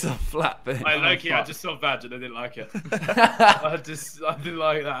 flat. It's a flat thing. I Loki, I fuck. just saw badge and I didn't like it. I didn't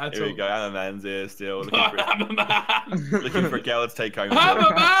like that at Here all. we go. Hammerman's here still. Looking Hammerman! for a girl to take home.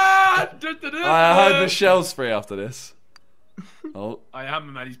 Hammerman! I heard Michelle's free after this. Oh. I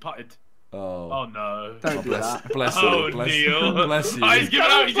Hammerman, he's putted. Oh. Oh no. Don't Oh, do bless, that. bless Oh, you. Bless, Neil. bless you. Oh, he's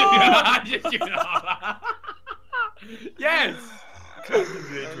giving up. He's giving up. He's giving up. Yes.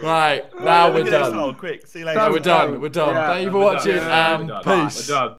 Right, now we're Look at this done. hole, quick. See you No, later. we're done. We're done. Yeah, Thank you for We're done. watching. Yeah, we're done. Peace. We're done.